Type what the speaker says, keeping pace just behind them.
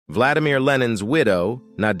Vladimir Lenin's widow,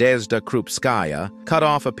 Nadezhda Krupskaya, cut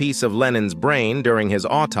off a piece of Lenin's brain during his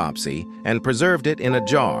autopsy and preserved it in a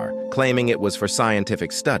jar, claiming it was for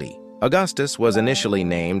scientific study. Augustus was initially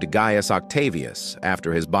named Gaius Octavius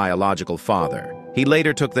after his biological father. He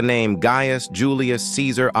later took the name Gaius Julius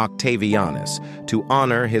Caesar Octavianus to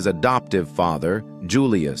honor his adoptive father,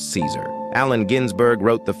 Julius Caesar. Allen Ginsberg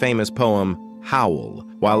wrote the famous poem Howl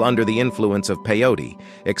while under the influence of peyote,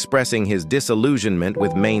 expressing his disillusionment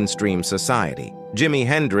with mainstream society. Jimi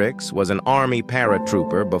Hendrix was an army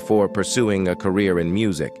paratrooper before pursuing a career in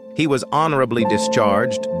music. He was honorably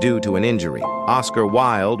discharged due to an injury. Oscar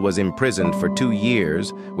Wilde was imprisoned for 2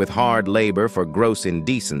 years with hard labor for gross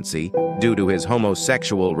indecency due to his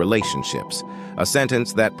homosexual relationships, a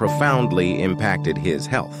sentence that profoundly impacted his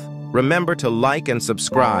health. Remember to like and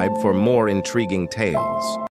subscribe for more intriguing tales.